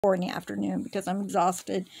4 in the afternoon because I'm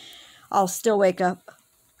exhausted. I'll still wake up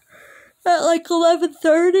at like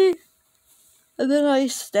 11:30, and then I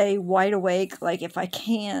stay wide awake. Like if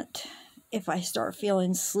I start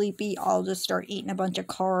feeling sleepy, I'll just start eating a bunch of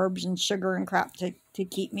carbs and sugar and crap to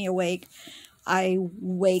keep me awake. I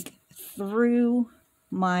wake through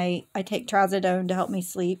I take trazodone to help me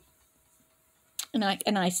sleep,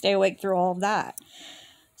 and I stay awake through all of that.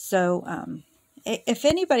 So if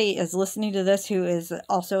anybody is listening to this who is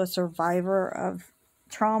also a survivor of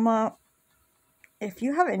trauma, if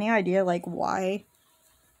you have any idea like why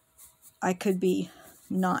I could be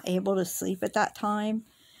not able to sleep at that time,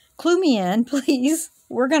 clue me in, please.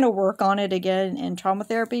 We're going to work on it again in trauma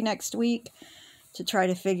therapy next week to try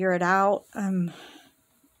to figure it out. I'm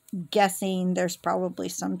guessing there's probably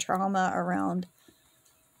some trauma around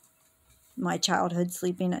my childhood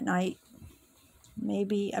sleeping at night.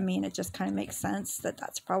 Maybe, I mean, it just kind of makes sense that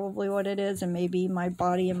that's probably what it is, and maybe my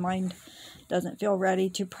body and mind doesn't feel ready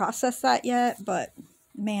to process that yet, but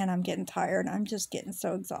man, I'm getting tired. I'm just getting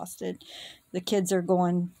so exhausted. The kids are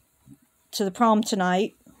going to the prom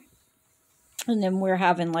tonight, and then we're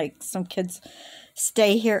having like some kids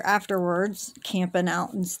stay here afterwards, camping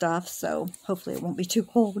out and stuff, so hopefully it won't be too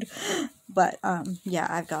cold. But yeah,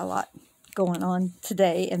 I've got a lot going on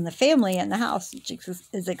today in the family and the house, which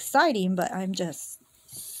is exciting, but I'm just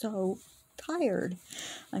so tired.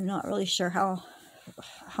 I'm not really sure how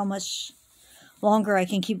much longer I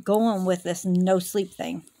can keep going with this no sleep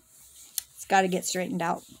thing. It's got to get straightened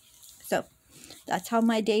out. So that's how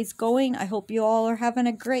my day's going. I hope you all are having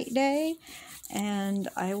a great day, and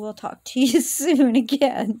I will talk to you soon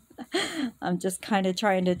again. I'm just kind of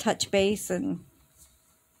trying to touch base and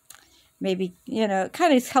maybe, you know,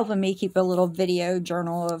 kind of helping me keep a little video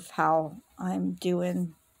journal of how I'm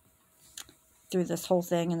doing through this whole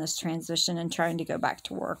thing and this transition and trying to go back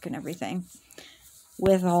to work and everything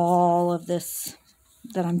with all of this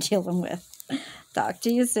that I'm dealing with. Talk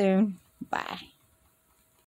to you soon. Bye.